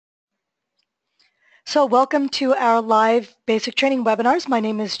So welcome to our live basic training webinars. My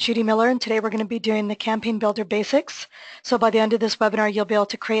name is Judy Miller, and today we're going to be doing the Campaign Builder Basics. So by the end of this webinar, you'll be able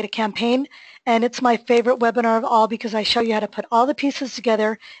to create a campaign. And it's my favorite webinar of all because I show you how to put all the pieces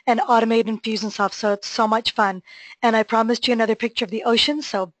together and automate Infusionsoft. So it's so much fun. And I promised you another picture of the ocean,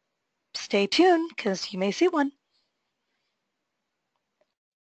 so stay tuned because you may see one.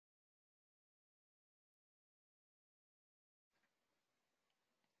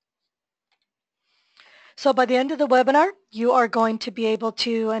 So by the end of the webinar, you are going to be able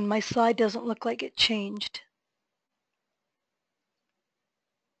to, and my slide doesn't look like it changed.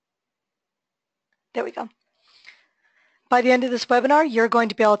 There we go. By the end of this webinar, you're going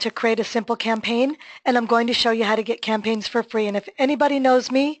to be able to create a simple campaign, and I'm going to show you how to get campaigns for free. And if anybody knows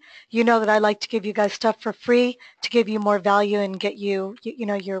me, you know that I like to give you guys stuff for free to give you more value and get you,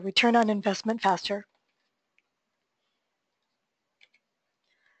 your return on investment faster.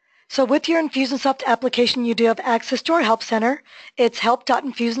 So with your Infusionsoft application, you do have access to our Help Center. It's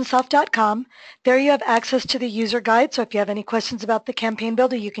help.infusionsoft.com. There you have access to the user guide. So if you have any questions about the campaign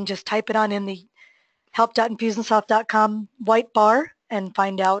builder, you can just type it on in the help.infusionsoft.com white bar and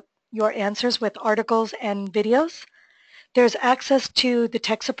find out your answers with articles and videos. There's access to the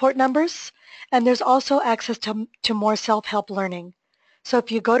tech support numbers, and there's also access to more self-help learning. So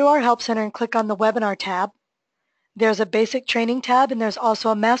if you go to our Help Center and click on the Webinar tab, there's a basic training tab, and there's also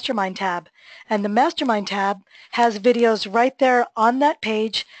a mastermind tab. And the mastermind tab has videos right there on that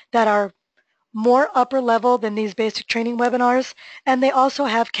page that are more upper level than these basic training webinars, and they also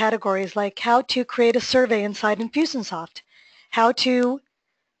have categories like how to create a survey inside Infusionsoft, how to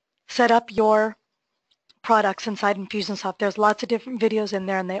set up your products inside Infusionsoft. There's lots of different videos in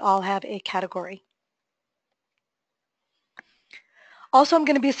there, and they all have a category. Also, I'm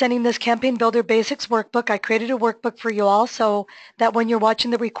going to be sending this Campaign Builder Basics workbook. I created a workbook for you all so that when you're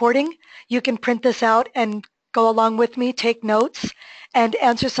watching the recording, you can print this out and go along with me, take notes, and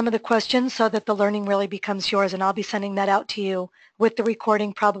answer some of the questions so that the learning really becomes yours. And I'll be sending that out to you with the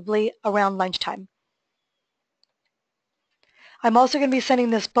recording probably around lunchtime. I'm also going to be sending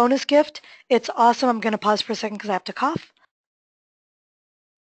this bonus gift. It's awesome. I'm going to pause for a second because I have to cough.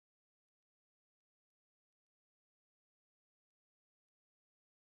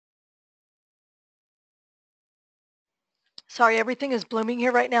 Sorry, everything is blooming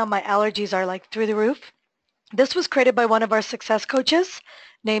here right now. My allergies are like through the roof. This was created by one of our success coaches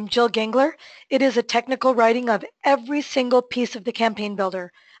named Jill Gangler. It is a technical writing of every single piece of the campaign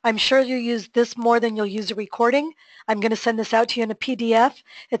builder. I'm sure you'll use this more than you'll use a recording. I'm going to send this out to you in a PDF.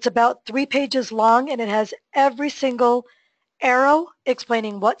 It's about 3 pages long, and it has every single arrow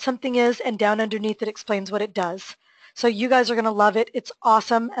explaining what something is, and down underneath it explains what it does. So you guys are going to love it. It's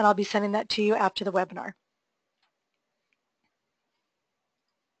awesome, and I'll be sending that to you after the webinar.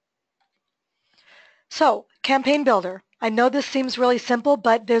 So, campaign builder. I know this seems really simple,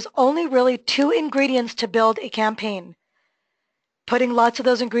 but there's only really 2 ingredients to build a campaign. Putting lots of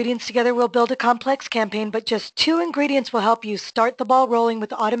those ingredients together will build a complex campaign, but just 2 ingredients will help you start the ball rolling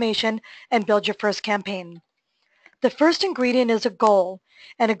with automation and build your first campaign. The first ingredient is a goal,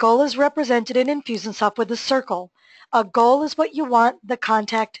 and a goal is represented in Infusionsoft with a circle. A goal is what you want the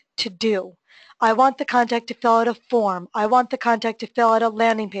contact to do. I want the contact to fill out a form. I want the contact to fill out a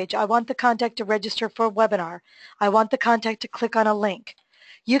landing page. I want the contact to register for a webinar. I want the contact to click on a link.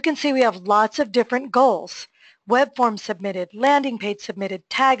 You can see we have lots of different goals. Web form submitted, landing page submitted,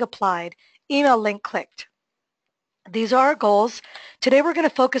 tag applied, email link clicked. These are our goals. Today we're going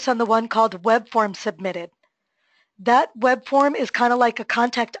to focus on the one called web form submitted. That web form is kind of like a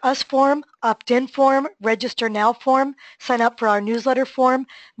contact us form, opt-in form, register now form, sign up for our newsletter form.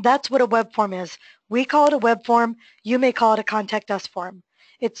 That's what a web form is. We call it a web form. You may call it a contact us form.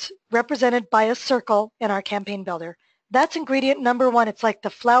 It's represented by a circle in our campaign builder. That's ingredient number 1. It's like the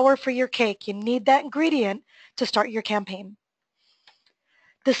flour for your cake. You need that ingredient to start your campaign.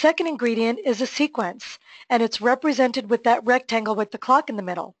 The second ingredient is a sequence, and it's represented with that rectangle with the clock in the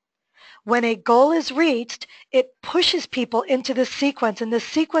middle. When a goal is reached, it pushes people into this sequence, and this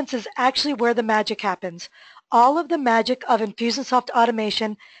sequence is actually where the magic happens. All of the magic of Infusionsoft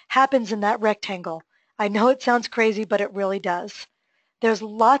automation happens in that rectangle. I know it sounds crazy, but it really does. There's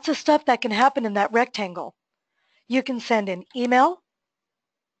lots of stuff that can happen in that rectangle. You can send an email,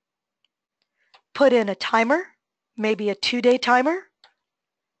 put in a timer, maybe a 2-day timer,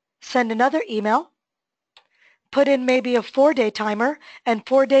 send another email, put in maybe a 4-day timer, and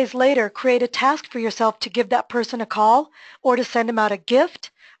 4 days later create a task for yourself to give that person a call or to send them out a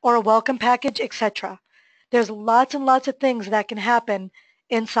gift or a welcome package, etc. There's lots and lots of things that can happen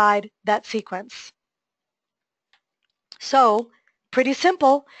inside that sequence. So, pretty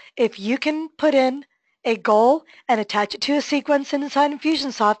simple. If you can put in a goal and attach it to a sequence inside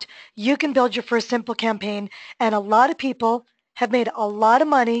Infusionsoft, you can build your first simple campaign. And a lot of people have made a lot of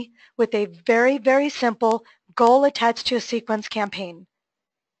money with a very, very simple goal attached to a sequence campaign.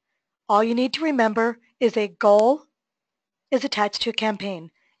 All you need to remember is a goal is attached to a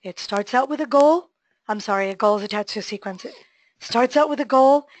campaign. It starts out with a goal. A goal is attached to a sequence. It starts out with a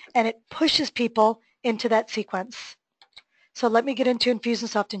goal and it pushes people into that sequence. So let me get into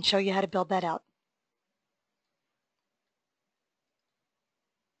Infusionsoft and show you how to build that out.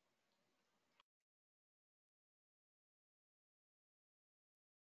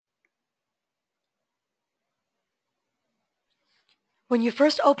 When you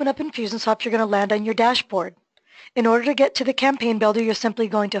first open up Infusionsoft, you're going to land on your dashboard. In order to get to the campaign builder, you're simply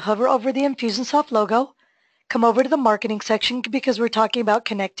going to hover over the Infusionsoft logo, come over to the marketing section because we're talking about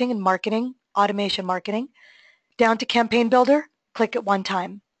connecting and marketing, automation marketing, down to campaign builder, click it one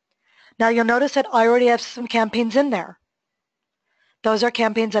time. Now you'll notice that I already have some campaigns in there. Those are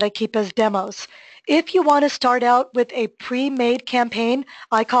campaigns that I keep as demos. If you want to start out with a pre-made campaign,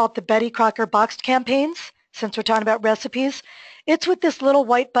 I call it the Betty Crocker boxed campaigns, since we're talking about recipes. It's with this little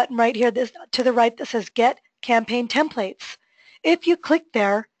white button right here to the right that says Get Campaign Templates. If you click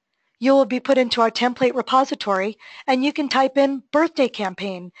there, you will be put into our template repository, and you can type in birthday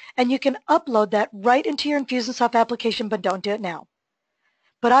campaign, and you can upload that right into your Infusionsoft application, but don't do it now.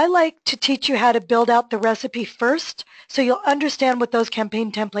 But I like to teach you how to build out the recipe first so you'll understand what those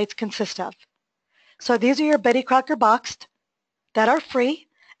campaign templates consist of. So these are your Betty Crocker boxed that are free,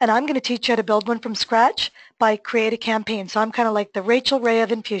 and I'm going to teach you how to build one from scratch by Create a Campaign. So I'm kind of like the Rachel Ray of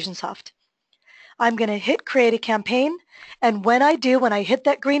Infusionsoft. I'm going to hit Create a Campaign, and when I hit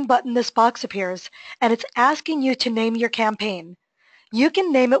that green button, this box appears, and it's asking you to name your campaign. You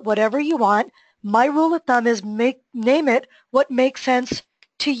can name it whatever you want. My rule of thumb is name it what makes sense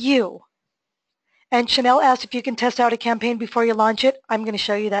to you. And Chanel asked if you can test out a campaign before you launch it. I'm going to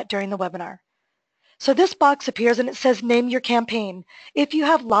show you that during the webinar. So this box appears and it says name your campaign. If you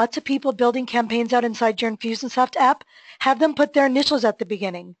have lots of people building campaigns out inside your Infusionsoft app, have them put their initials at the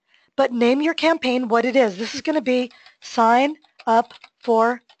beginning. But name your campaign what it is. This is going to be sign up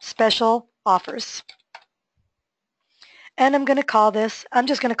for special offers. And I'm just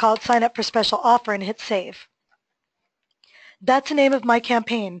going to call it sign up for special offer and hit save. That's the name of my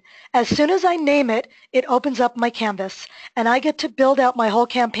campaign. As soon as I name it, it opens up my canvas, and I get to build out my whole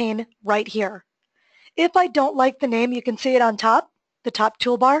campaign right here. If I don't like the name, you can see it on top, the top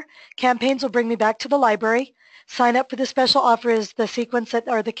toolbar. Campaigns will bring me back to the library. Sign up for the special offer is the sequence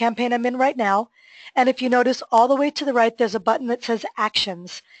or the campaign I'm in right now. And if you notice all the way to the right, there's a button that says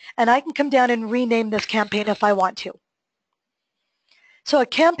Actions, and I can come down and rename this campaign if I want to. So a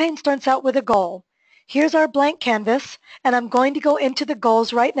campaign starts out with a goal. Here's our blank canvas, and I'm going to go into the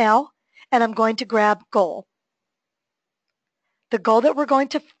goals right now, and I'm going to grab goal. The goal that we're going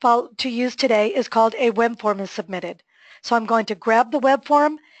to use today is called a web form is submitted. So I'm going to grab the web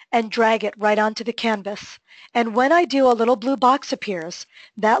form and drag it right onto the canvas. And when I do, a little blue box appears.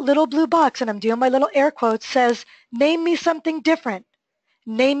 That little blue box, and I'm doing my little air quotes, says, name me something different.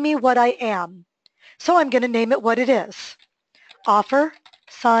 Name me what I am. So I'm going to name it what it is. Offer,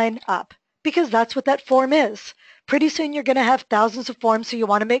 sign up. Because that's what that form is. Pretty soon you're going to have thousands of forms, so you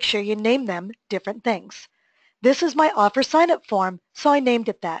want to make sure you name them different things. This is my offer sign-up form, so I named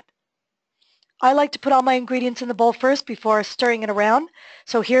it that. I like to put all my ingredients in the bowl first before stirring it around.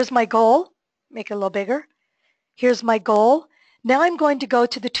 So here's my goal. Make it a little bigger. Here's my goal. Now I'm going to go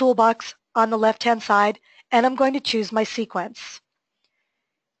to the toolbox on the left-hand side, and I'm going to choose my sequence.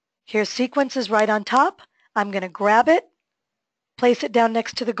 Here's sequences right on top. I'm going to grab it, place it down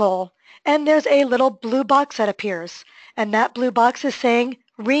next to the goal, and there's a little blue box that appears, and that blue box is saying,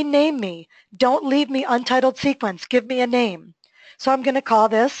 rename me. Don't leave me untitled sequence. Give me a name. So I'm going to call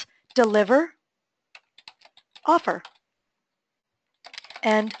this Deliver Offer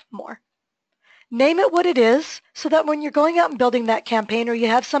and more. Name it what it is so that when you're going out and building that campaign or you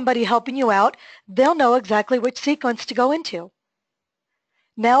have somebody helping you out, they'll know exactly which sequence to go into.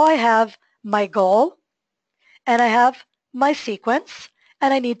 Now I have my goal and I have my sequence,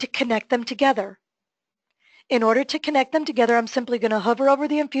 and I need to connect them together. In order to connect them together, I'm simply going to hover over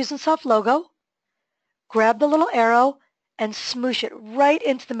the Infusionsoft logo, grab the little arrow, and smoosh it right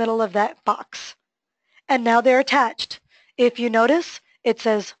into the middle of that box. And now they're attached. If you notice, it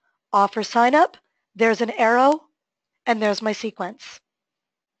says Offer Sign Up, there's an arrow, and there's my sequence.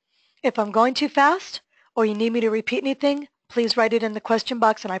 If I'm going too fast, or you need me to repeat anything, please write it in the question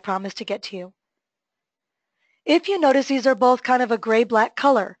box, and I promise to get to you. If you notice, these are both kind of a gray-black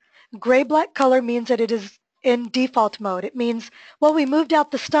color. Gray-black color means that it is in default mode. It means, well, we moved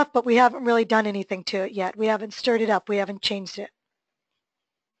out the stuff, but we haven't really done anything to it yet. We haven't stirred it up. We haven't changed it.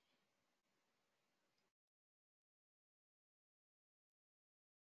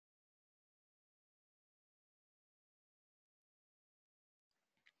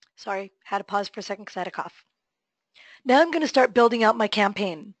 Sorry, had to pause for a second because I had a cough. Now I'm going to start building out my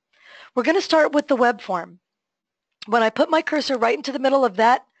campaign. We're going to start with the web form. When I put my cursor right into the middle of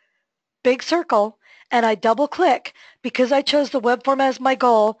that big circle and I double click, because I chose the web form as my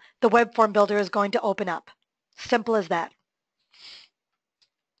goal, the web form builder is going to open up. Simple as that.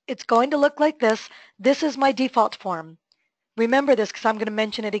 It's going to look like this. This is my default form. Remember this because I'm going to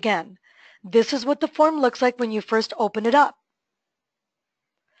mention it again. This is what the form looks like when you first open it up.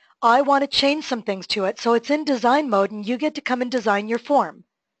 I want to change some things to it, so it's in design mode and you get to come and design your form.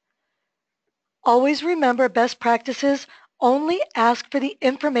 Always remember, best practices, only ask for the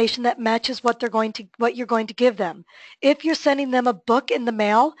information that matches what you're going to give them. If you're sending them a book in the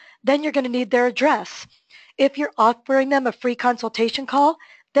mail, then you're going to need their address. If you're offering them a free consultation call,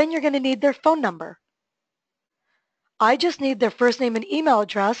 then you're going to need their phone number. I just need their first name and email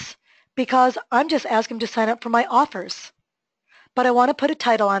address because I'm just asking them to sign up for my offers. But I want to put a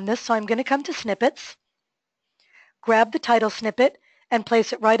title on this, so I'm going to come to snippets, grab the title snippet, and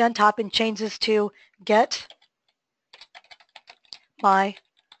place it right on top and change this to Get My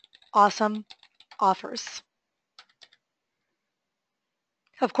Awesome Offers.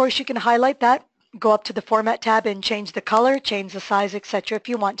 Of course, you can highlight that, go up to the Format tab and change the color, change the size, etc. if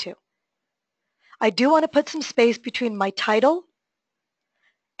you want to. I do want to put some space between my title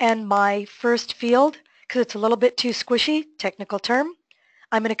and my first field because it's a little bit too squishy, technical term.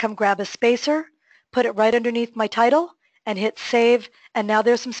 I'm going to come grab a spacer, put it right underneath my title, and hit save, and now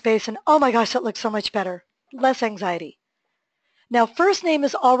there's some space, and oh my gosh, that looks so much better. Less anxiety. Now, first name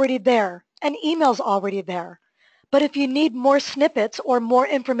is already there, and email's already there. But if you need more snippets or more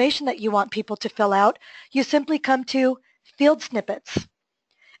information that you want people to fill out, you simply come to Field Snippets.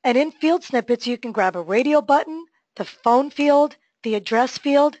 And in Field Snippets, you can grab a radio button, the phone field, the address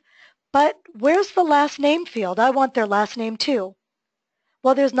field, but where's the last name field? I want their last name too.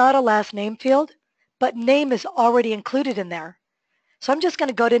 Well, there's not a last name field, but name is already included in there. So I'm just going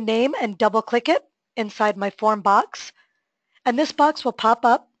to go to name and double click it inside my form box. And this box will pop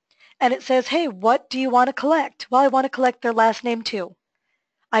up and it says, hey, what do you want to collect? Well, I want to collect their last name too.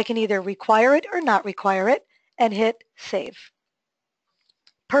 I can either require it or not require it and hit save.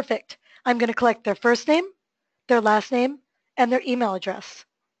 Perfect. I'm going to collect their first name, their last name, and their email address.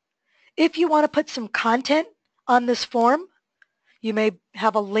 If you want to put some content on this form, you may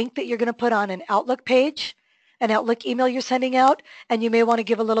have a link that you're going to put on an Outlook page, an Outlook email you're sending out, and you may want to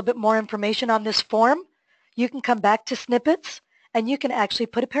give a little bit more information on this form. You can come back to snippets and you can actually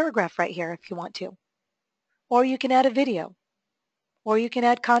put a paragraph right here if you want to. Or you can add a video. Or you can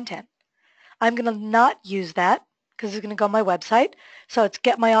add content. I'm going to not use that because it's going to go on my website. So it's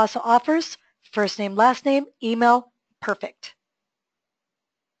Get My Awesome Offers, first name, last name, email, perfect.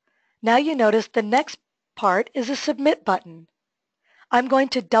 Now you notice the next part is a submit button. I'm going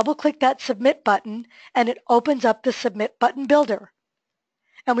to double click that submit button and it opens up the submit button builder.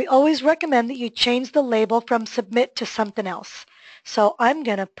 And we always recommend that you change the label from submit to something else. So I'm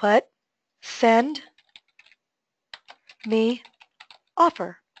going to put send me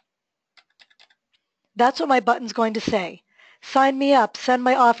offer. That's what my button's going to say. Sign me up, send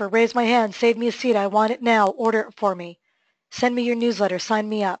my offer, raise my hand, save me a seat, I want it now, order it for me. Send me your newsletter, sign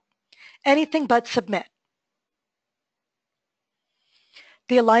me up. Anything but submit.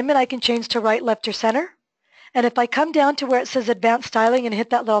 The alignment I can change to right, left, or center. And if I come down to where it says advanced styling and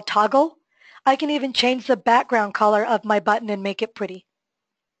hit that little toggle, I can even change the background color of my button and make it pretty.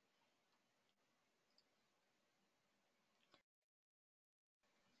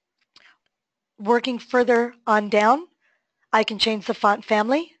 Working further on down, I can change the font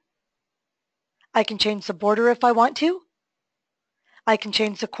family. I can change the border if I want to. I can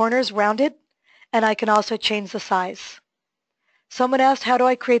change the corners rounded, and I can also change the size. Someone asked, how do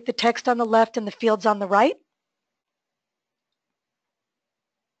I create the text on the left and the fields on the right?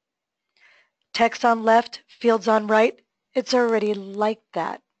 Text on left, fields on right, it's already like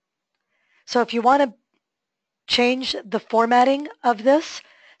that. So if you want to change the formatting of this,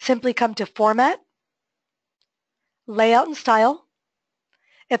 simply come to Format, Layout and Style.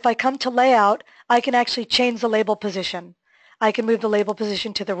 If I come to Layout, I can actually change the label position. I can move the label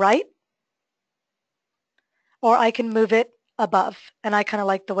position to the right, or I can move it above, and I kind of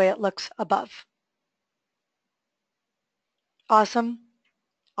like the way it looks above. Awesome,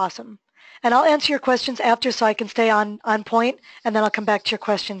 awesome. And I'll answer your questions after so I can stay on point, and then I'll come back to your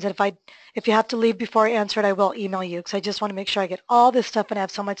questions. And if you have to leave before I answer it, I will email you because I just want to make sure I get all this stuff and I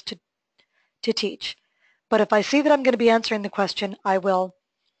have so much to teach. But if I see that I'm going to be answering the question, I will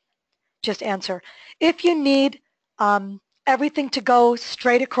just answer. If you need everything to go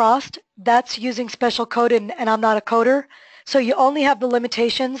straight across, that's using special code, and I'm not a coder. So you only have the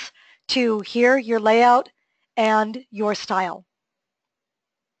limitations to here, your layout, and your style.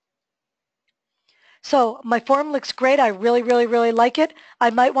 So my form looks great. I really, really, really like it.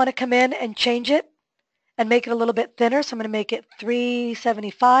 I might want to come in and change it and make it a little bit thinner. So I'm going to make it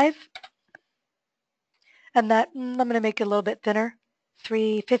 375. And that, I'm going to make it a little bit thinner,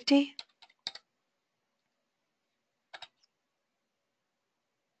 350.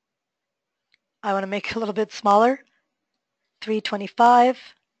 I want to make it a little bit smaller, 325.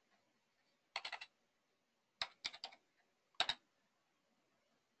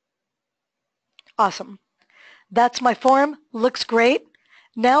 Awesome. That's my form. Looks great.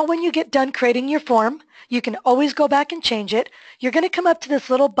 Now when you get done creating your form, you can always go back and change it. You're going to come up to this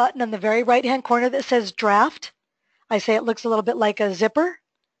little button on the very right-hand corner that says Draft. I say it looks a little bit like a zipper.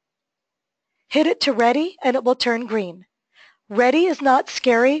 Hit it to Ready, and it will turn green. Ready is not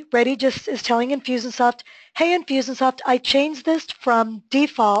scary. Ready just is telling Infusionsoft, hey Infusionsoft, I changed this from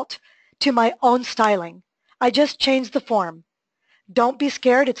default to my own styling. I just changed the form. Don't be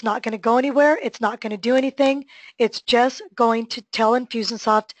scared. It's not going to go anywhere. It's not going to do anything. It's just going to tell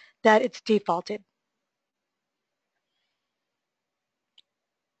Infusionsoft that it's defaulted.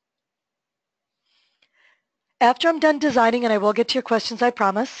 After I'm done designing, and I will get to your questions, I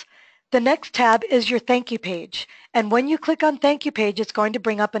promise, the next tab is your thank you page. And when you click on thank you page, it's going to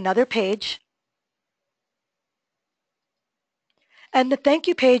bring up another page. And the thank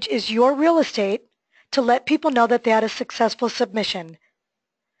you page is your real estate to let people know that they had a successful submission.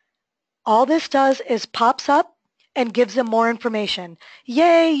 All this does is pops up and gives them more information.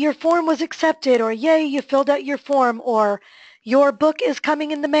 Yay, your form was accepted, or yay, you filled out your form, or your book is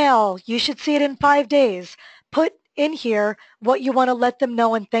coming in the mail. You should see it in 5 days. Put in here what you want to let them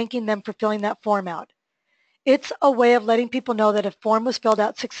know and thanking them for filling that form out. It's a way of letting people know that a form was filled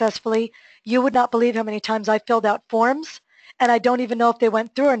out successfully. You would not believe how many times I filled out forms, and I don't even know if they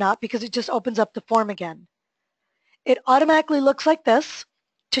went through or not because it just opens up the form again. It automatically looks like this.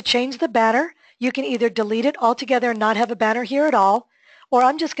 To change the banner, you can either delete it altogether and not have a banner here at all, or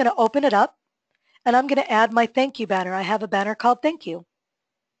I'm just going to open it up and I'm going to add my thank you banner. I have a banner called thank you.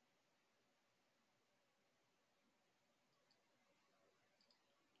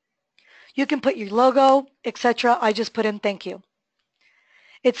 You can put your logo, etc. I just put in thank you.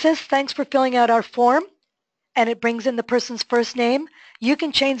 It says thanks for filling out our form, and it brings in the person's first name. You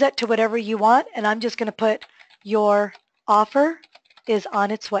can change that to whatever you want, and I'm just going to put your offer is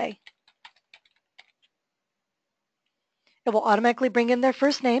on its way. It will automatically bring in their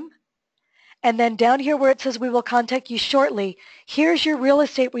first name. And then down here where it says we will contact you shortly, here's your real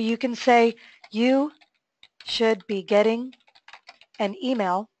estate where you can say you should be getting an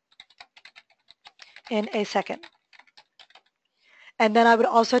email in a second. And then I would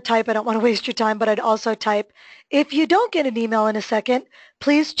also type, I don't want to waste your time, but I'd also type, if you don't get an email in a second,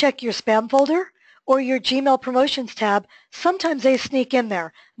 please check your spam folder or your Gmail promotions tab. Sometimes they sneak in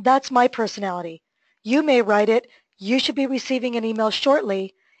there. That's my personality. You may write it, you should be receiving an email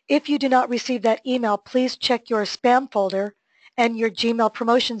shortly. If you do not receive that email, please check your spam folder and your Gmail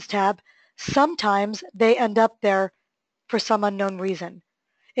promotions tab. Sometimes they end up there for some unknown reason.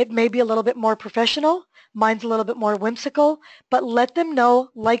 It may be a little bit more professional. Mine's a little bit more whimsical, but let them know,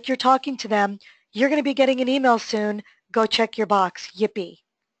 like you're talking to them, you're going to be getting an email soon. Go check your box. Yippee.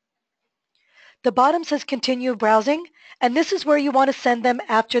 The bottom says continue browsing, and this is where you want to send them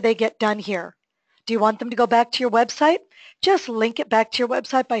after they get done here. Do you want them to go back to your website? Just link it back to your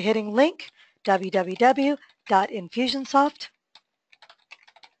website by hitting link,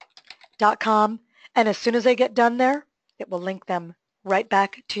 www.infusionsoft.com, and as soon as they get done there, it will link them right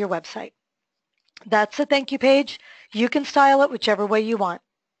back to your website. That's the thank you page. You can style it whichever way you want.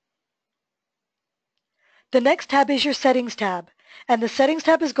 The next tab is your settings tab, and the settings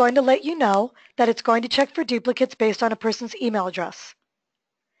tab is going to let you know that it's going to check for duplicates based on a person's email address.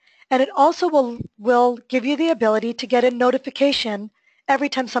 And it also will give you the ability to get a notification every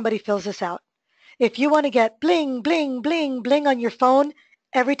time somebody fills this out. If you want to get bling, bling, bling, bling on your phone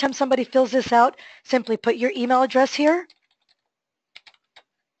every time somebody fills this out, simply put your email address here.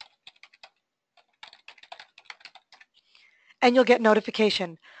 And you'll get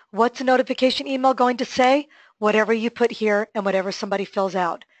notification. What's a notification email going to say? Whatever you put here and whatever somebody fills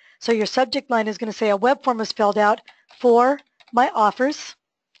out. So your subject line is going to say a web form was filled out for my offers.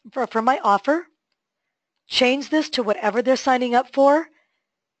 for my offer, change this to whatever they're signing up for,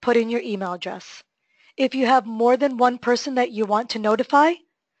 put in your email address. If you have more than one person that you want to notify,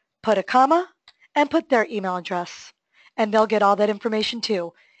 put a comma and put their email address, and they'll get all that information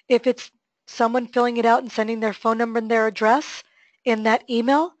too. If it's someone filling it out and sending their phone number and their address in that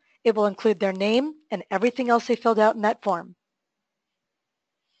email, it will include their name and everything else they filled out in that form.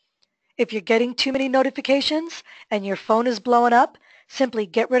 If you're getting too many notifications and your phone is blowing up, simply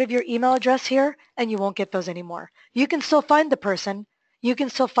get rid of your email address here and you won't get those anymore. You can still find the person. You can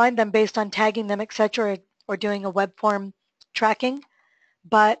still find them based on tagging them, etc., or doing a web form tracking,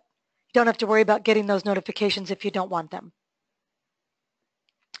 but you don't have to worry about getting those notifications if you don't want them.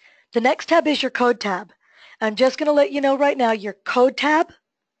 The next tab is your code tab. I'm just going to let you know right now, your code tab,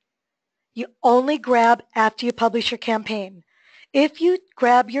 you only grab after you publish your campaign. If you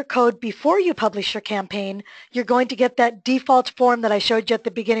grab your code before you publish your campaign, you're going to get that default form that I showed you at the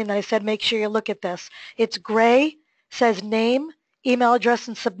beginning that I said make sure you look at this. It's gray, says name, email address,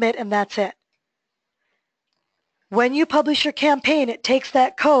 and submit, and that's it. When you publish your campaign, it takes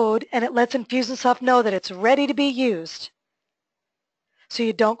that code and it lets Infusionsoft know that it's ready to be used. So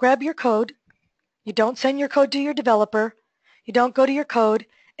you don't grab your code, you don't send your code to your developer, you don't go to your code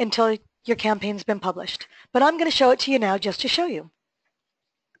until your campaign's been published. But I'm going to show it to you now just to show you.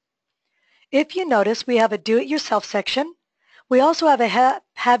 If you notice, we have a do-it-yourself section. We also have a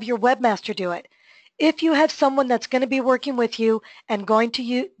have your webmaster do it. If you have someone that's going to be working with you and going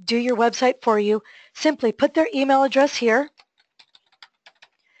to do your website for you, simply put their email address here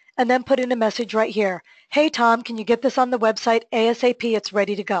and then put in a message right here. Hey, Tom, can you get this on the website ASAP? It's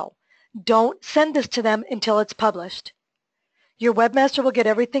ready to go. Don't send this to them until it's published. Your webmaster will get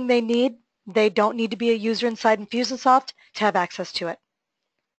everything they need. They don't need to be a user inside Infusionsoft to have access to it.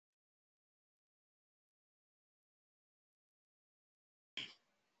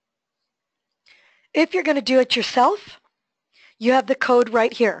 If you're going to do it yourself, you have the code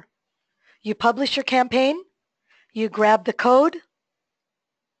right here. You publish your campaign, you grab the code,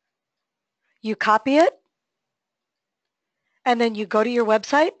 you copy it, and then you go to your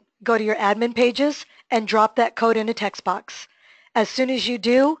website, go to your admin pages, and drop that code in a text box. As soon as you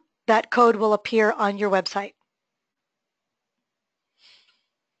do, that code will appear on your website.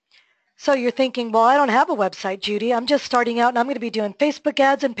 So you're thinking, well, I don't have a website, Judy. I'm just starting out and I'm going to be doing Facebook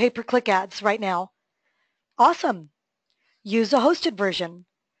ads and pay-per-click ads right now. Awesome. Use a hosted version.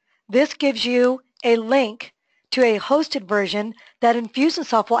 This gives you a link to a hosted version that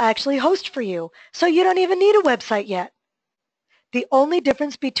Infusionsoft will actually host for you. So you don't even need a website yet. The only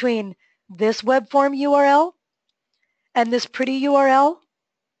difference between this web form URL and this pretty URL,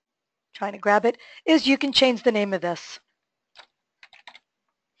 trying to grab it, is you can change the name of this.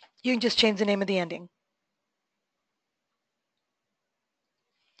 You can just change the name of the ending.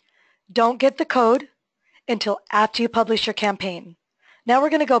 Don't get the code until after you publish your campaign. Now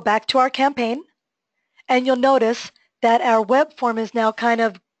we're going to go back to our campaign, and you'll notice that our web form is now kind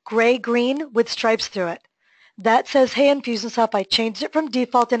of gray-green with stripes through it. That says, hey, Infusionsoft, I changed it from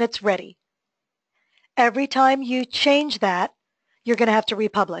default and it's ready. Every time you change that, you're going to have to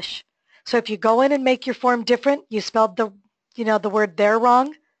republish. So if you go in and make your form different, you spelled the word there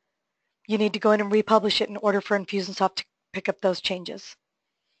wrong, you need to go in and republish it in order for Infusionsoft to pick up those changes.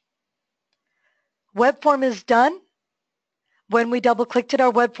 Web form is done. When we double-clicked it,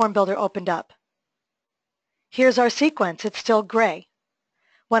 our web form builder opened up. Here's our sequence. It's still gray.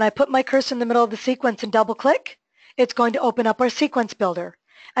 When I put my cursor in the middle of the sequence and double-click, it's going to open up our sequence builder.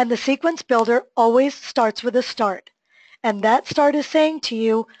 And the sequence builder always starts with a start. And that start is saying to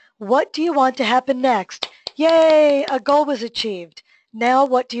you, what do you want to happen next? Yay, a goal was achieved. Now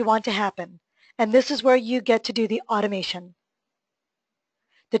what do you want to happen? And this is where you get to do the automation.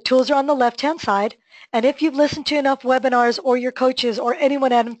 The tools are on the left-hand side, and if you've listened to enough webinars or your coaches or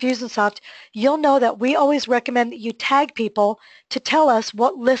anyone at Infusionsoft, you'll know that we always recommend that you tag people to tell us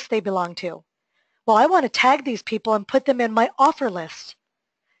what list they belong to. Well, I want to tag these people and put them in my offer list.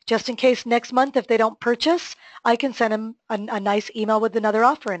 Just in case next month, if they don't purchase, I can send them a nice email with another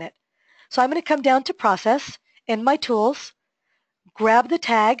offer in it. So I'm going to come down to Process in my Tools, grab the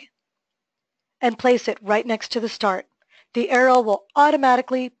tag, and place it right next to the start. The arrow will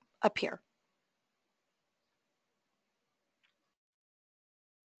automatically appear.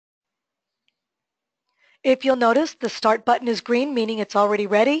 If you'll notice, the Start button is green, meaning it's already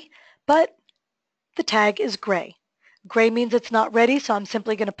ready, but the tag is gray. Gray means it's not ready, so I'm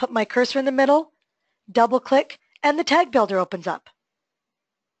simply going to put my cursor in the middle, double-click, and the tag builder opens up.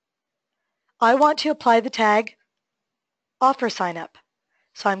 I want to apply the tag Offer Sign Up.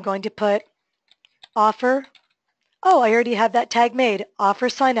 So I'm going to put Offer Oh, I already have that tag made, offer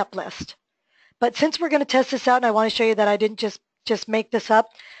sign up list. But since we're going to test this out and I want to show you that I didn't just make this up,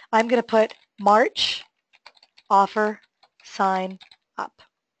 I'm going to put March offer sign up.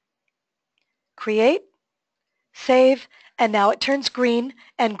 Create, save, and now it turns green,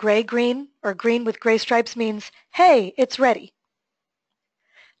 and gray-green or green with gray stripes means, hey, it's ready.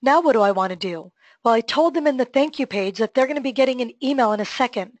 Now what do I want to do? Well, I told them in the thank you page that they're going to be getting an email in a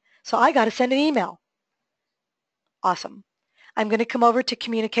second, so I got to send an email. Awesome. I'm going to come over to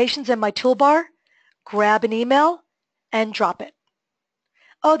communications in my toolbar, grab an email, and drop it.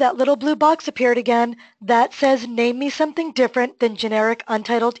 Oh, that little blue box appeared again. That says name me something different than generic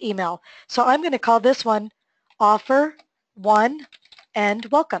untitled email. So I'm going to call this one offer 1 and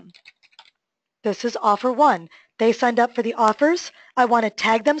welcome. This is offer 1. They signed up for the offers. I want to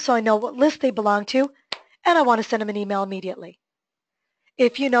tag them so I know what list they belong to, and I want to send them an email immediately.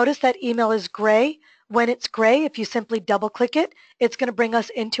 If you notice that email is gray, when it's gray, if you simply double click it, it's going to bring us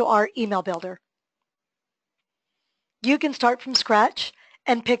into our email builder. You can start from scratch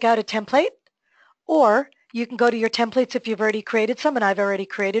and pick out a template, or you can go to your templates if you've already created some, and I've already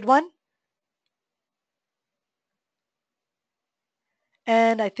created one.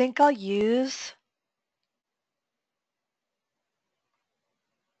 And I think I'll use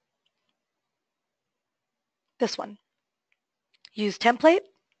this one. Use template.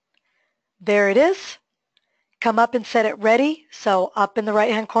 There it is. Come up and set it ready. So up in the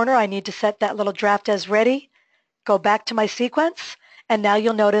right-hand corner, I need to set that little draft as ready. Go back to my sequence, and now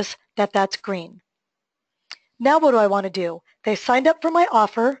you'll notice that that's green. Now what do I want to do? They signed up for my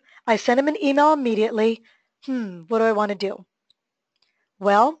offer. I sent them an email immediately. What do I want to do?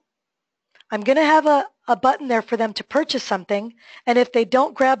 Well, I'm going to have a button there for them to purchase something, and if they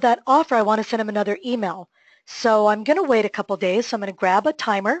don't grab that offer, I want to send them another email. So I'm going to wait a couple days. So I'm going to grab a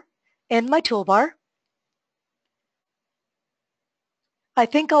timer in my toolbar. I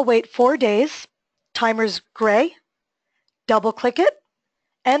think I'll wait 4 days. Timer's gray. Double click it,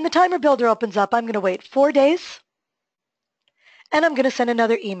 and the timer builder opens up. I'm going to wait 4 days, and I'm going to send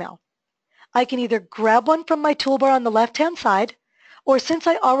another email. I can either grab one from my toolbar on the left-hand side, or since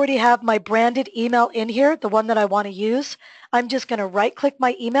I already have my branded email in here, the one that I want to use, I'm just going to right-click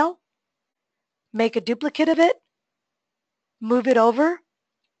my email, make a duplicate of it, move it over,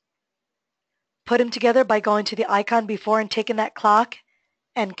 put them together by going to the icon before and taking that clock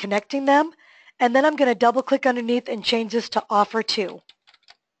and connecting them, and then I'm going to double-click underneath and change this to offer 2.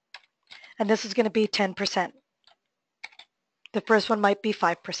 And this is going to be 10%. The first one might be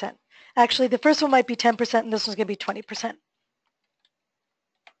 5%. Actually, the first one might be 10%, and this one's going to be 20%.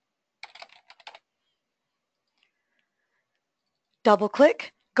 Double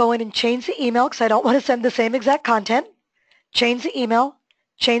click, go in and change the email because I don't want to send the same exact content. Change the email,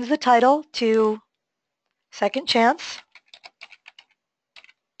 change the title to Second Chance.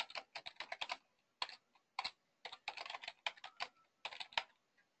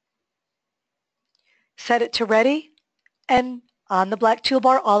 Set it to ready, and on the black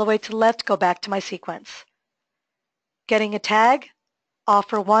toolbar all the way to the left, go back to my sequence. Getting a tag,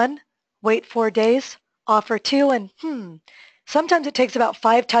 offer 1, wait 4 days, offer 2, and sometimes it takes about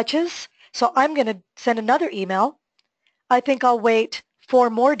 5 touches, so I'm going to send another email. I think I'll wait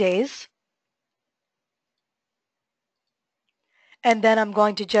 4 more days, and then I'm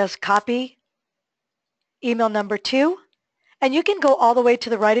going to just copy email number 2, and you can go all the way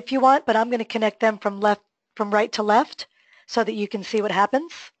to the right if you want, but I'm going to connect them from right to left so that you can see what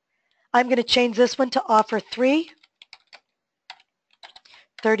happens. I'm going to change this one to offer 3,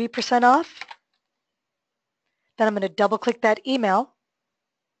 30% off. Then I'm going to double click that email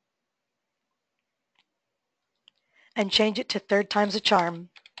and change it to 3rd time's a charm.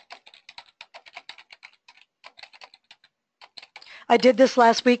 I did this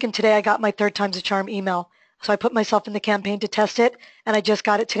last week, and today I got my 3rd time's a charm email. So I put myself in the campaign to test it, and I just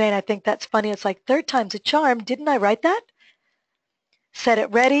got it today, and I think that's funny. It's like 3rd time's a charm. Didn't I write that? Set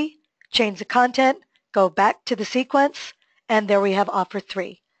it ready, change the content, go back to the sequence, and there we have offer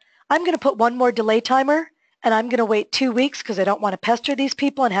 3. I'm going to put one more delay timer, and I'm going to wait 2 weeks because I don't want to pester these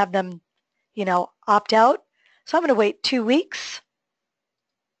people and have them, opt out. So I'm going to wait 2 weeks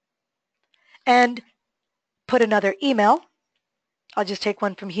and put another email. I'll just take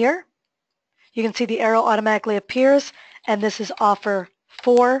one from here. You can see the arrow automatically appears, and this is offer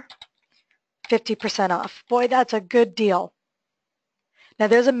 4, 50% off. Boy, that's a good deal. Now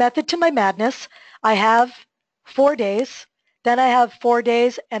there's a method to my madness. I have 4 days, then I have 4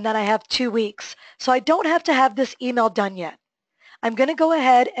 days, and then I have 2 weeks. So I don't have to have this email done yet. I'm going to go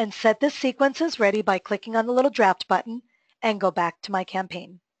ahead and set this sequence as ready by clicking on the little draft button and go back to my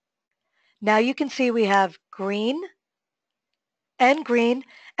campaign. Now you can see we have green and green,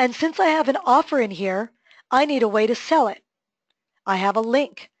 and since I have an offer in here, I need a way to sell it. I have a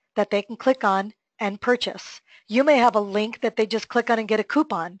link that they can click on and purchase. You may have a link that they just click on and get a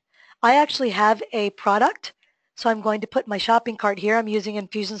coupon. I actually have a product, so I'm going to put my shopping cart here. I'm using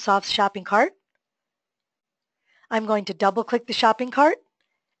Infusionsoft's shopping cart. I'm going to double click the shopping cart,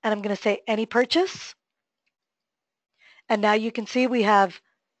 and I'm going to say any purchase. And now you can see we have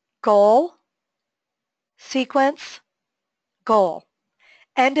goal, sequence, goal.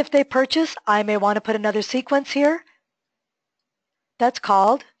 And if they purchase, I may want to put another sequence here. That's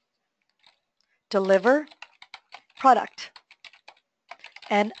called deliver product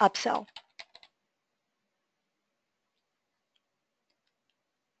and upsell.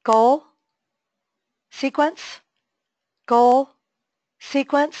 Goal, sequence, goal,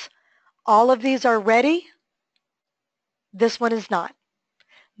 sequence. All of these are ready. This one is not.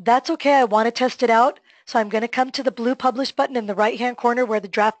 That's okay. I want to test it out. So I'm going to come to the blue Publish button in the right-hand corner where the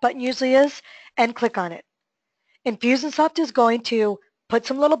draft button usually is and click on it. Infusionsoft is going to put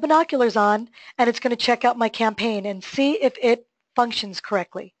some little binoculars on, and it's going to check out my campaign and see if it functions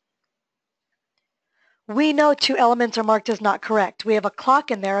correctly. We know 2 elements are marked as not correct. We have a clock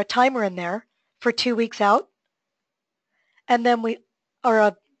in there, a timer in there for 2 weeks out, and then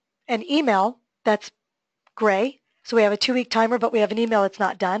an email that's gray. So we have a 2-week timer, but we have an email that's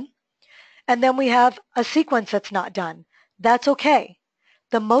not done. And then we have a sequence that's not done. That's okay.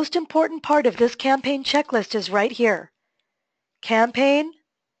 The most important part of this campaign checklist is right here. Campaign,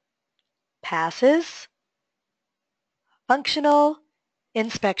 passes, functional,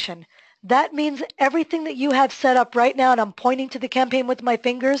 inspection. That means everything that you have set up right now, and I'm pointing to the campaign with my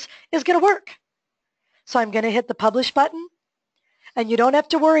fingers, is going to work. So I'm going to hit the Publish button, and you don't have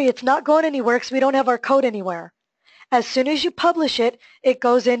to worry. It's not going anywhere because we don't have our code anywhere. As soon as you publish it, it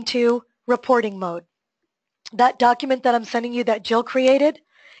goes into reporting mode. That document that I'm sending you that Jill created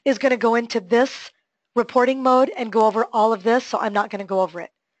is going to go into this reporting mode and go over all of this, so I'm not going to go over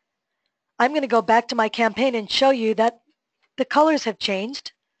it. I'm going to go back to my campaign and show you that the colors have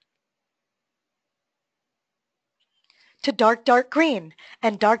changed to dark green.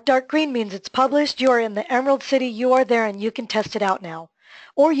 And dark green means it's published. You are in the Emerald City. You are there, and you can test it out now.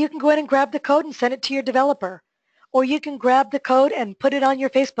 Or you can go ahead and grab the code and send it to your developer. Or you can grab the code and put it on your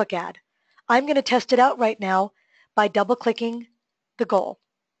Facebook ad. I'm going to test it out right now by double-clicking the goal.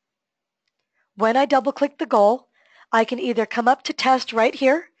 When I double-click the goal, I can either come up to test right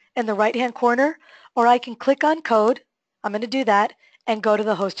here in the right-hand corner, or I can click on code. I'm going to do that and go to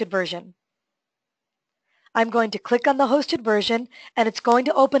the hosted version. I'm going to click on the hosted version, and it's going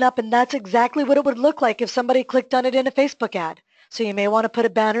to open up, and that's exactly what it would look like if somebody clicked on it in a Facebook ad. So you may want to put a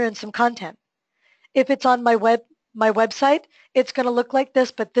banner and some content. If it's on my website, it's going to look like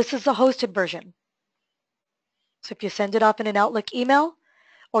this, but this is the hosted version. So if you send it off in an Outlook email,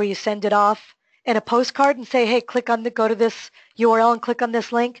 or you send it off in a postcard and say, hey, go to this URL and click on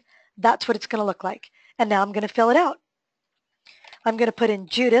this link, that's what it's going to look like. And now I'm going to fill it out. I'm going to put in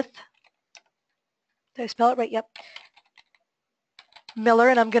Judith. Did I spell it right? Yep. Miller,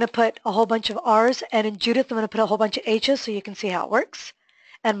 and I'm going to put a whole bunch of R's, and in Judith I'm going to put a whole bunch of H's so you can see how it works.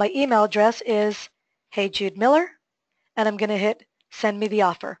 And my email address is heyjudemiller, and I'm going to hit send me the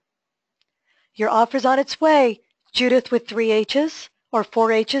offer. Your offer's on its way, Judith with 3 H's or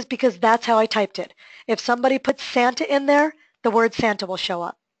 4 H's, because that's how I typed it. If somebody puts Santa in there, the word Santa will show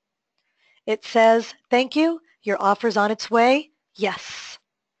up. It says, thank you, your offer's on its way. Yes.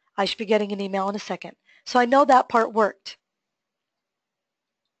 I should be getting an email in a second. So I know that part worked.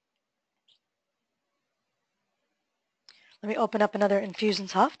 Let me open up another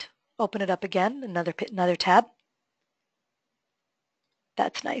Infusionsoft. Open it up again, another tab.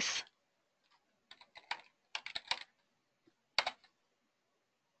 That's nice.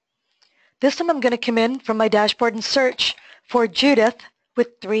 This time I'm going to come in from my dashboard and search for Judith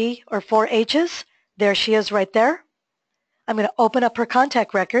with 3 or 4 H's. There she is right there. I'm going to open up her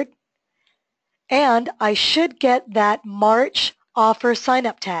contact record, and I should get that March offer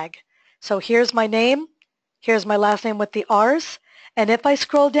sign-up tag. So here's my name, here's my last name with the R's, and if I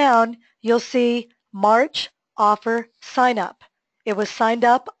scroll down, you'll see March offer sign-up. It was signed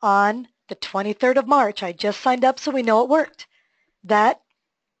up on the 23rd of March. I just signed up so we know it worked. That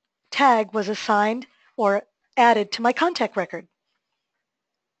tag was assigned or added to my contact record.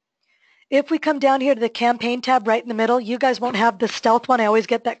 If we come down here to the campaign tab right in the middle, you guys won't have the stealth one. I always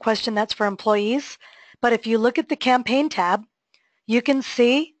get that question. That's for employees. But if you look at the campaign tab, you can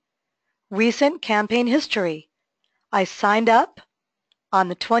see recent campaign history. I signed up on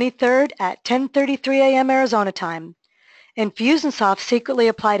the 23rd at 10:33 a.m. Arizona time. Infusionsoft secretly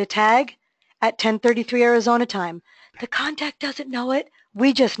applied a tag at 10:33 Arizona time. The contact doesn't know it.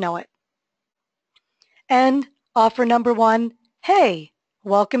 We just know it. And offer number 1, hey,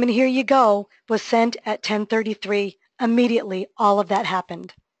 welcome and here you go, was sent at 10:33. Immediately, all of that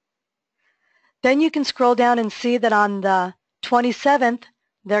happened. Then you can scroll down and see that on the 27th,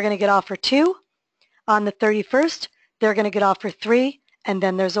 they're going to get offer 2. On the 31st, they're going to get offer 3, and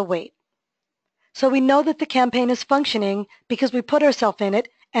then there's a wait. So we know that the campaign is functioning because we put ourselves in it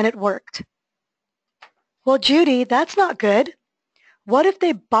and it worked. Well, Judy, that's not good. What if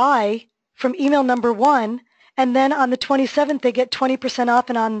they buy from email number 1 and then on the 27th they get 20% off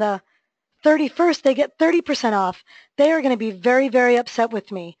and on the 31st they get 30% off? They are going to be very, very upset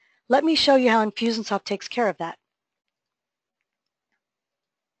with me. Let me show you how Infusionsoft takes care of that.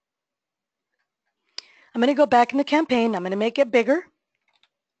 I'm going to go back in the campaign. I'm going to make it bigger.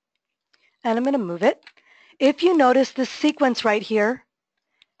 And I'm going to move it. If you notice, this sequence right here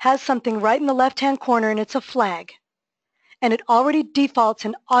has something right in the left-hand corner, and it's a flag. And it already defaults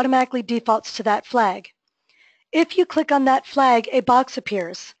and automatically defaults to that flag. If you click on that flag, a box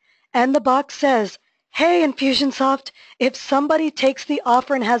appears. And the box says, hey, Infusionsoft, if somebody takes the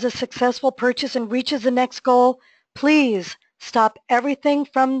offer and has a successful purchase and reaches the next goal, please stop everything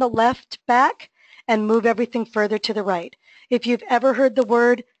from the left back and move everything further to the right. If you've ever heard the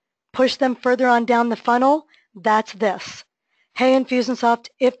word push them further on down the funnel, that's this. Hey, Infusionsoft,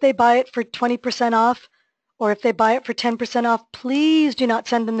 if they buy it for 20% off or if they buy it for 10% off, please do not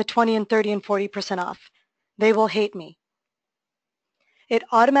send them the 20 and 30 and 40% off. They will hate me. It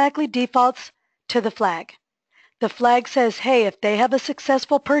automatically defaults to the flag. The flag says, hey, if they have a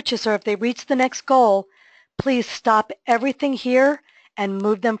successful purchase or if they reach the next goal, please stop everything here and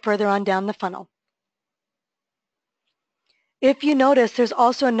move them further on down the funnel. If you notice, there's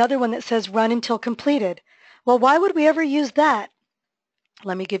also another one that says run until completed. Well, why would we ever use that?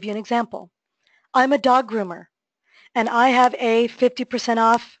 Let me give you an example. I'm a dog groomer, and I have a 50%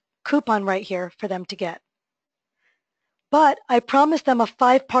 off coupon right here for them to get. But I promised them a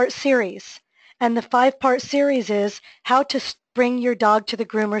 5-part series, and the 5-part series is how to bring your dog to the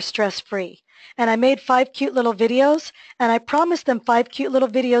groomer stress-free. And I made 5 cute little videos, and I promised them 5 cute little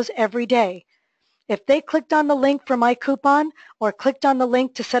videos every day. If they clicked on the link for my coupon or clicked on the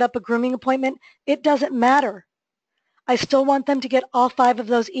link to set up a grooming appointment, it doesn't matter. I still want them to get all 5 of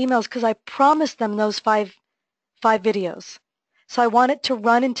those emails because I promised them those 5 videos. So I want it to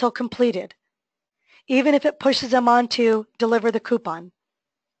run until completed, even if it pushes them on to deliver the coupon.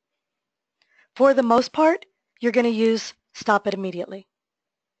 For the most part, you're going to use stop it immediately.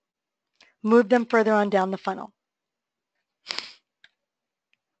 Move them further on down the funnel.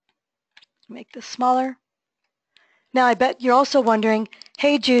 Make this smaller. Now I bet you're also wondering,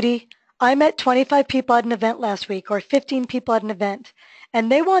 hey Judy, I met 25 people at an event last week or 15 people at an event,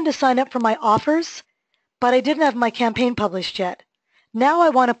 and they wanted to sign up for my offers, but I didn't have my campaign published yet. Now I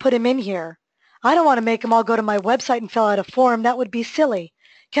want to put them in here. I don't want to make them all go to my website and fill out a form. That would be silly.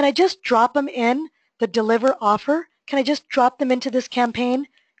 Can I just drop them in the deliver offer? Can I just drop them into this campaign?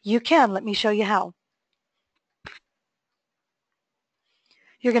 You can. Let me show you how.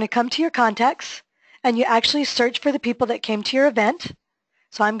 You're going to come to your contacts, and you actually search for the people that came to your event.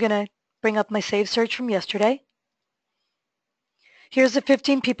 So I'm going to bring up my saved search from yesterday. Here's the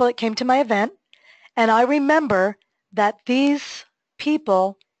 15 people that came to my event, and I remember that these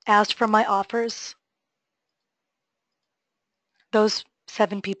people asked for my offers. Those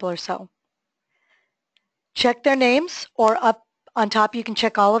 7 people or so. Check their names, or up on top you can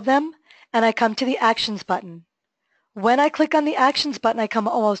check all of them, and I come to the Actions button. When I click on the Actions button, I come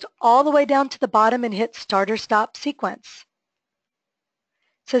almost all the way down to the bottom and hit Start or Stop Sequence.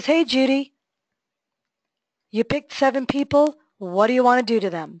 It says, hey Judy, you picked 7 people. What do you want to do to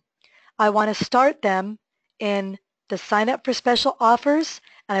them? I want to start them in the Sign Up for Special Offers,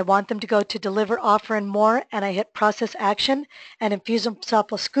 and I want them to go to Deliver Offer and More, and I hit Process Action, and Infusionsoft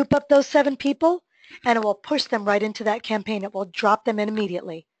will scoop up those 7 people, and it will push them right into that campaign. It will drop them in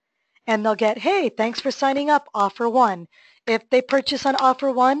immediately. And they'll get, hey, thanks for signing up, offer 1. If they purchase on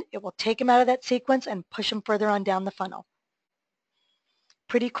offer 1, it will take them out of that sequence and push them further on down the funnel.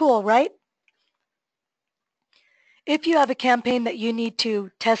 Pretty cool, right? If you have a campaign that you need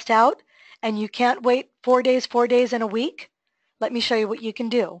to test out and you can't wait 4 days, and a week, let me show you what you can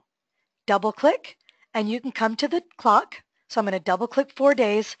do. Double click and you can come to the clock. So I'm going to double click 4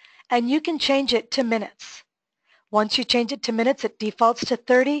 days and you can change it to minutes. Once you change it to minutes, it defaults to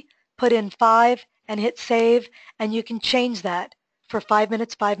 30. Put in 5 and hit save, and you can change that for 5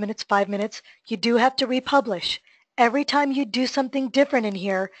 minutes, 5 minutes, 5 minutes. You do have to republish. Every time you do something different in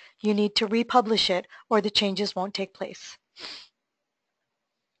here, you need to republish it or the changes won't take place.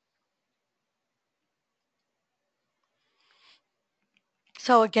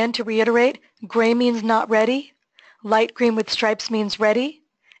 So again, to reiterate, gray means not ready, light green with stripes means ready,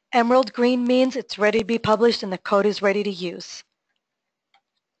 emerald green means it's ready to be published and the code is ready to use.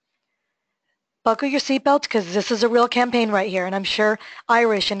 Buckle your seatbelts because this is a real campaign right here, and I'm sure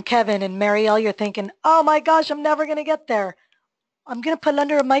Irish and Kevin and Marielle, you're thinking, oh my gosh, I'm never going to get there. I'm going to put it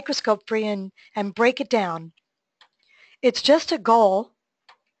under a microscope for you and break it down. It's just a goal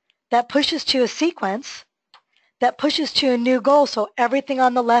that pushes to a sequence that pushes to a new goal, so everything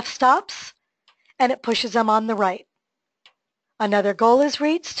on the left stops and it pushes them on the right. Another goal is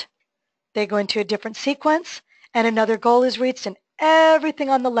reached, they go into a different sequence, and another goal is reached and everything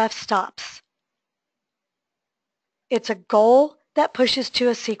on the left stops. It's a goal that pushes to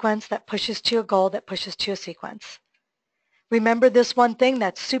a sequence, that pushes to a goal, that pushes to a sequence. Remember this one thing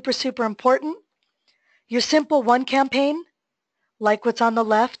that's super, super important. Your simple one campaign, like what's on the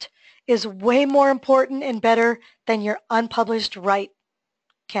left, is way more important and better than your unpublished right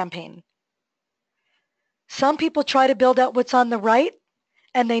campaign. Some people try to build out what's on the right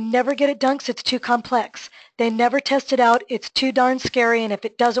and they never get it done because it's too complex. They never test it out. It's too darn scary, and if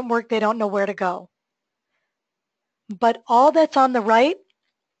it doesn't work, they don't know where to go. But all that's on the right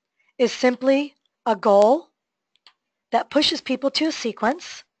is simply a goal that pushes people to a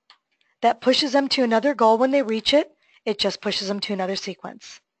sequence, that pushes them to another goal. When they reach it, it just pushes them to another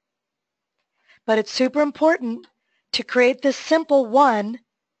sequence. But it's super important to create this simple one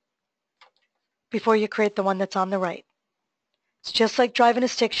before you create the one that's on the right. It's just like driving a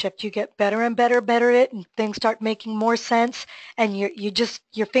stick shift. You get better and better at it, and things start making more sense, and your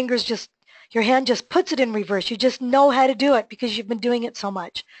hand just puts it in reverse. You just know how to do it because you've been doing it so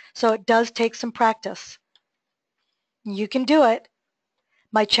much. So it does take some practice. You can do it.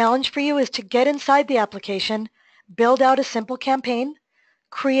 My challenge for you is to get inside the application, build out a simple campaign,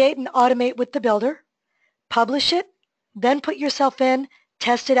 create and automate with the builder, publish it, then put yourself in,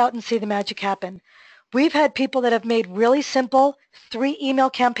 test it out, and see the magic happen. We've had people that have made really simple 3 email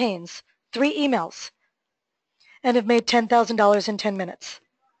campaigns, 3 emails, and have made $10,000 in 10 minutes.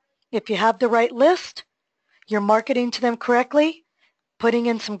 If you have the right list, you're marketing to them correctly, putting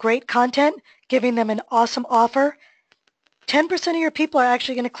in some great content, giving them an awesome offer, 10% of your people are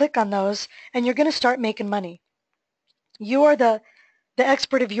actually going to click on those, and you're going to start making money. You are the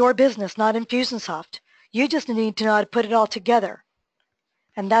expert of your business, not Infusionsoft. You just need to know how to put it all together.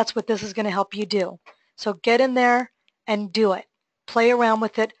 And that's what this is going to help you do. So get in there and do it. Play around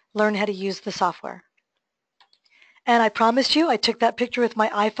with it. Learn how to use the software. And I promised you I took that picture with my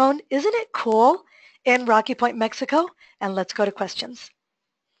iPhone. Isn't it cool? In Rocky Point, Mexico. And let's go to questions.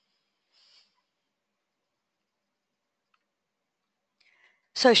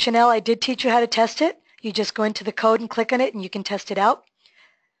 So Chanel, I did teach you how to test it. You just go into the code and click on it and you can test it out.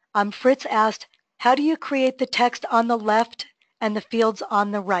 Fritz asked, how do you create the text on the left and the fields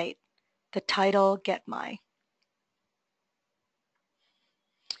on the right? The title, get my.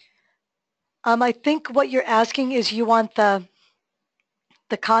 I think what you're asking is you want the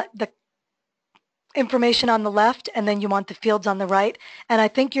information on the left and then you want the fields on the right. And I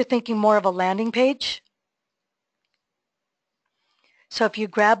think you're thinking more of a landing page. So if you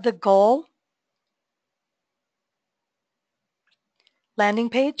grab the goal landing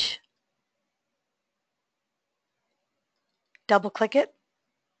page, double click it,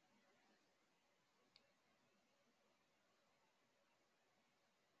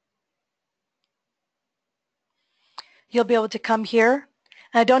 you'll be able to come here.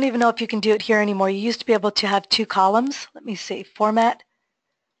 And I don't even know if you can do it here anymore. You used to be able to have 2 columns. Let me see, format,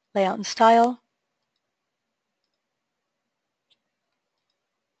 layout and style.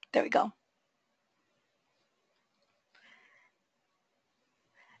 There we go.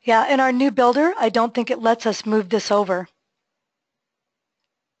 Yeah, in our new builder, I don't think it lets us move this over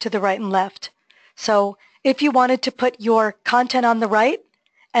to the right and left. So if you wanted to put your content on the right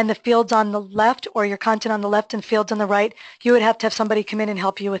and the fields on the left, or your content on the left and fields on the right, you would have to have somebody come in and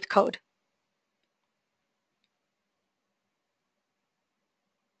help you with code.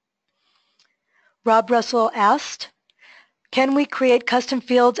 Rob Russell asked, can we create custom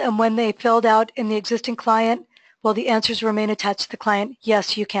fields, and when they filled out in the existing client, will the answers remain attached to the client?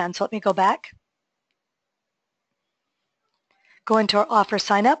 Yes, you can. So let me go back. Go into our offer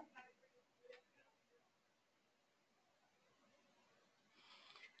sign up.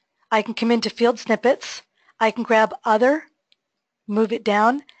 I can come into field snippets. I can grab other, move it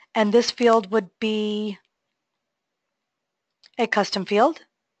down, and this field would be a custom field.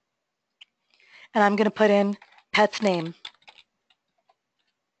 And I'm going to put in pet's name.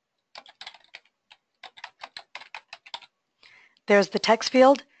 There's the text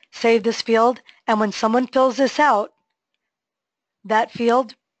field. Save this field. And when someone fills this out, that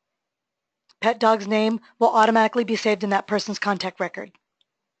field, pet dog's name, will automatically be saved in that person's contact record.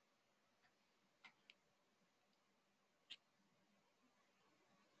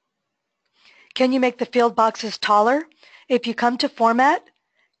 Can you make the field boxes taller? If you come to Format,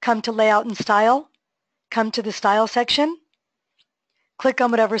 come to Layout and Style, come to the Style section, click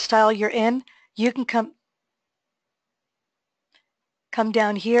on whatever style you're in. You can come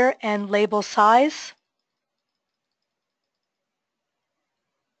down here and label size.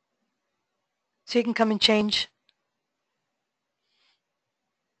 So you can come and change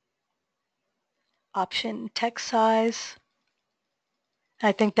option text size.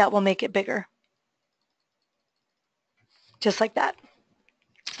 I think that will make it bigger. Just like that.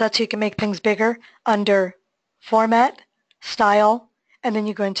 So that's how you can make things bigger under Format, Style, and then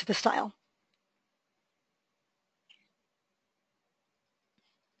you go into the Style.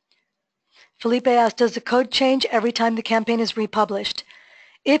 Felipe asked, does the code change every time the campaign is republished?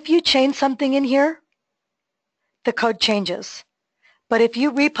 If you change something in here, the code changes. But if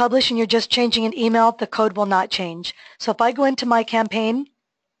you republish and you're just changing an email, the code will not change. So if I go into my campaign,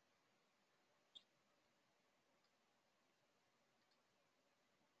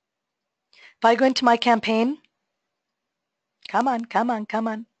 come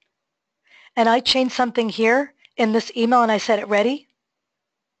on, and I change something here in this email and I set it ready,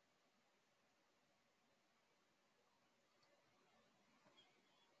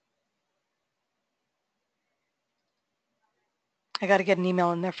 I got to get an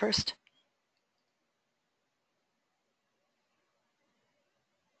email in there first.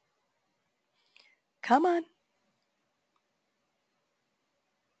 Come on.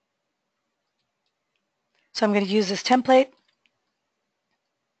 So I'm going to use this template.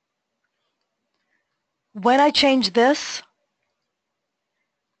 When I change this,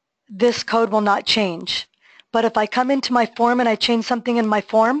 this code will not change. But if I come into my form and I change something in my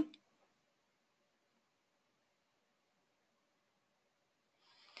form,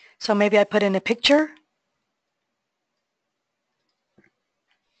 so maybe I put in a picture,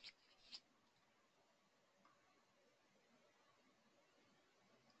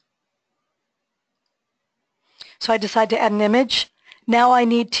 so I decide to add an image. Now I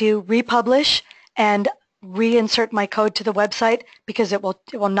need to republish and reinsert my code to the website because it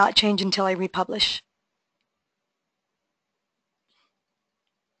will not change until I republish.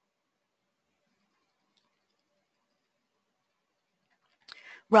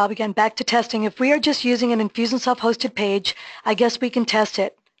 Rob, again, back to testing. If we are just using an Infusionsoft hosted page, I guess we can test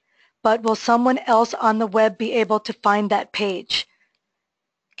it. But will someone else on the web be able to find that page?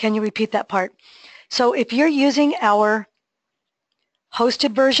 Can you repeat that part? So if you're using our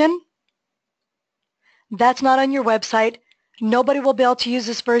hosted version, that's not on your website. Nobody will be able to use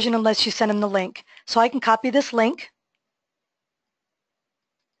this version unless you send them the link. So I can copy this link,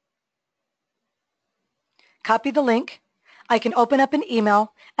 copy the link. I can open up an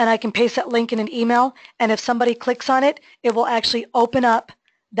email and I can paste that link in an email, and if somebody clicks on it, it will actually open up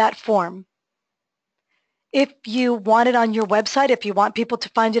that form. If you want it on your website, if you want people to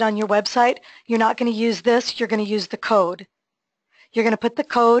find it on your website, you're not going to use this, you're going to use the code. You're going to put the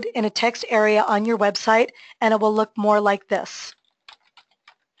code in a text area on your website and it will look more like this.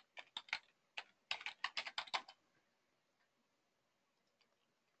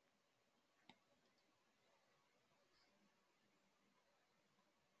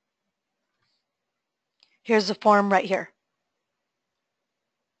 Here's the form right here.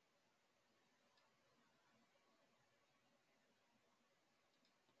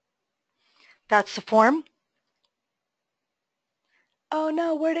 That's the form. Oh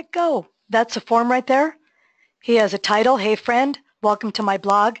no, where'd it go? That's the form right there. He has a title, hey friend, welcome to my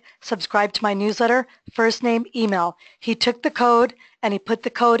blog, subscribe to my newsletter, first name, email. He took the code and he put the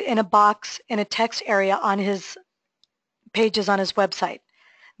code in a box in a text area on his pages on his website.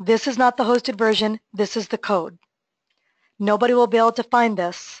 This is not the hosted version, this is the code. Nobody will be able to find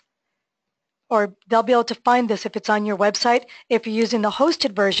this, or they'll be able to find this if it's on your website. If you're using the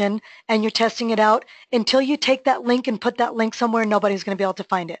hosted version and you're testing it out, until you take that link and put that link somewhere, nobody's going to be able to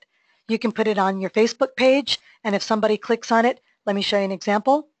find it. You can put it on your Facebook page, and if somebody clicks on it, let me show you an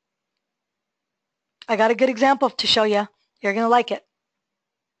example. I got a good example to show you. You're going to like it.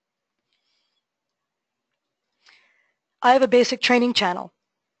 I have a basic training channel.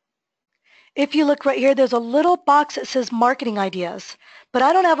 If you look right here, there's a little box that says marketing ideas, but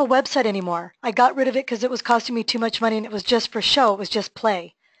I don't have a website anymore. I got rid of it because it was costing me too much money and it was just for show. It was just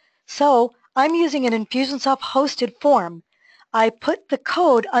play. So I'm using an Infusionsoft hosted form. I put the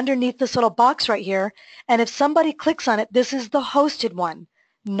code underneath this little box right here, and if somebody clicks on it, this is the hosted one,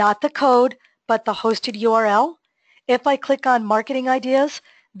 not the code, but the hosted URL. If I click on marketing ideas,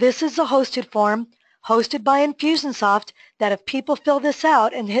 this is a hosted form hosted by Infusionsoft that if people fill this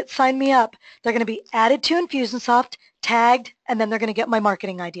out and hit sign me up, they're going to be added to Infusionsoft, tagged, and then they're going to get my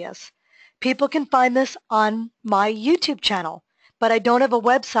marketing ideas. People can find this on my YouTube channel, but I don't have a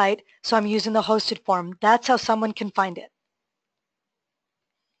website, so I'm using the hosted form. That's how someone can find it.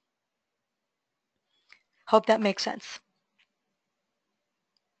 Hope that makes sense.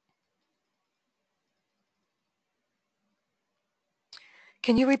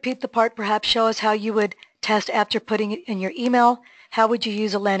 Can you repeat the part, perhaps show us how you would test after putting it in your email? How would you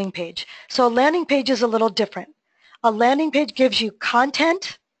use a landing page? So a landing page is a little different. A landing page gives you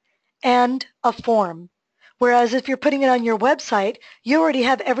content and a form. Whereas if you're putting it on your website, you already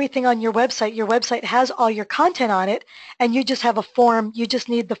have everything on your website. Your website has all your content on it, and you just have a form. You just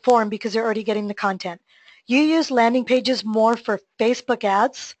need the form because you're already getting the content. You use landing pages more for Facebook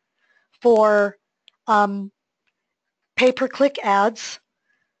ads, for pay-per-click ads,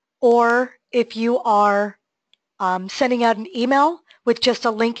 or if you are sending out an email with just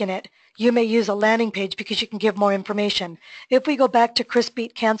a link in it, you may use a landing page because you can give more information. If we go back to Chris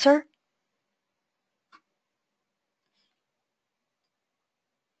Beat Cancer,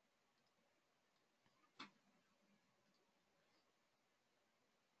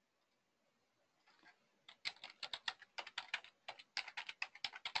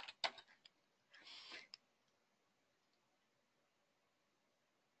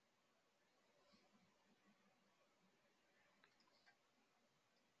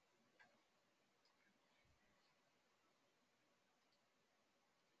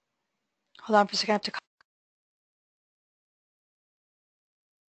 hold on for a second, I have to.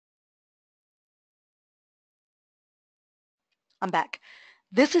 I'm back.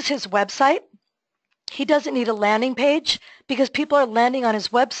 This is his website. He doesn't need a landing page because people are landing on his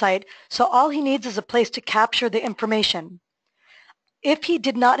website, so all he needs is a place to capture the information. If he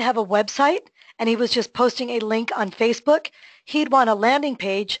did not have a website and he was just posting a link on Facebook, he'd want a landing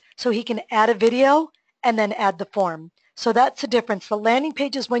page so he can add a video and then add the form. So that's the difference. The landing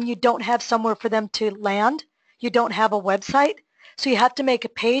page is when you don't have somewhere for them to land. You don't have a website, so you have to make a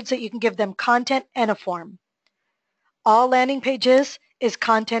page that you can give them content and a form. All landing pages is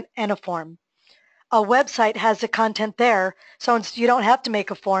content and a form. A website has the content there, so you don't have to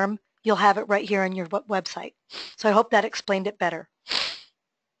make a form. You'll have it right here on your website. So I hope that explained it better.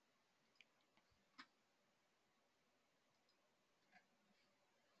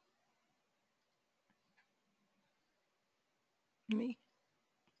 Let me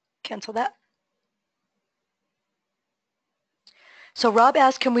cancel that. So Rob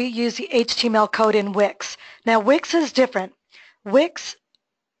asked, can we use the HTML code in Wix? Now Wix is different. Wix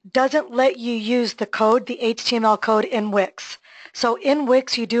doesn't let you use the code, the HTML code in Wix. So in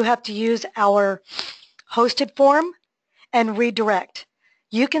Wix, you do have to use our hosted form and redirect.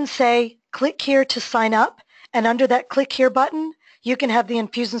 You can say, click here to sign up, and under that click here button, you can have the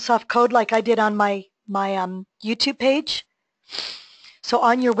Infusionsoft code like I did on my YouTube page. So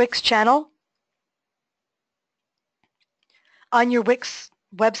on your Wix channel, on your Wix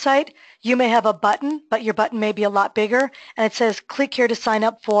website, you may have a button, but your button may be a lot bigger, and it says click here to sign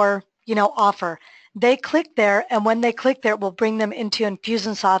up for, offer. They click there, and when they click there, it will bring them into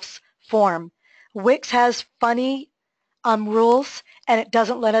Infusionsoft's form. Wix has funny rules, and it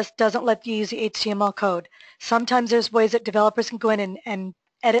doesn't let you use the HTML code. Sometimes there's ways that developers can go in and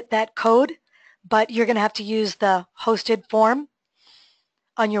edit that code, but you're going to have to use the hosted form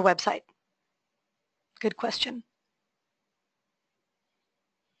on your website. Good question.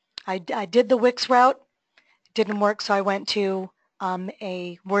 I did the Wix route. It didn't work, so I went to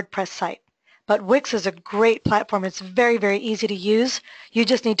a WordPress site. But Wix is a great platform. It's very, very easy to use. You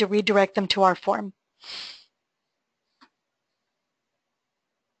just need to redirect them to our form.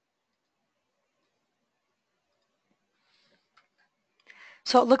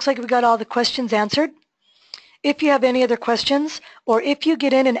 So it looks like we got all the questions answered. If you have any other questions, or if you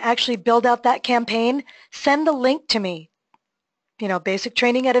get in and actually build out that campaign, send the link to me.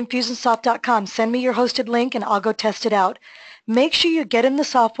 basictraining@infusionsoft.com. Send me your hosted link and I'll go test it out. Make sure you get in the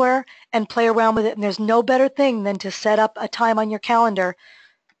software and play around with it. And there's no better thing than to set up a time on your calendar,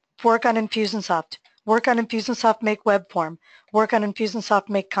 work on Infusionsoft, work on Infusionsoft Make Web Form, work on Infusionsoft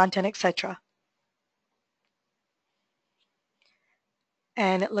Make Content, etc.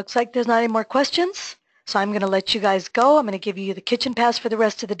 And it looks like there's not any more questions. So I'm going to let you guys go. I'm going to give you the kitchen pass for the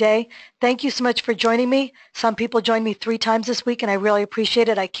rest of the day. Thank you so much for joining me. Some people joined me 3 times this week, and I really appreciate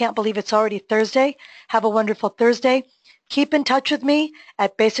it. I can't believe it's already Thursday. Have a wonderful Thursday. Keep in touch with me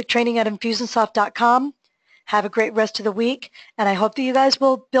at basictraining@infusionsoft.com. Have a great rest of the week, and I hope that you guys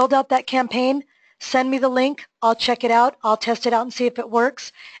will build out that campaign send me the link. I'll check it out. I'll test it out and see if it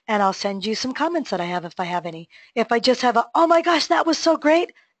works. And I'll send you some comments that I have if I have any. If I just have a, oh my gosh, that was so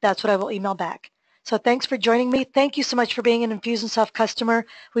great, that's what I will email back. So thanks for joining me. Thank you so much for being an Infusionsoft customer.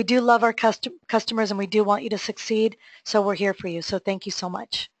 We do love our customers and we do want you to succeed. So we're here for you. So thank you so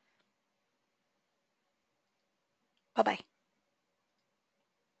much. Bye-bye.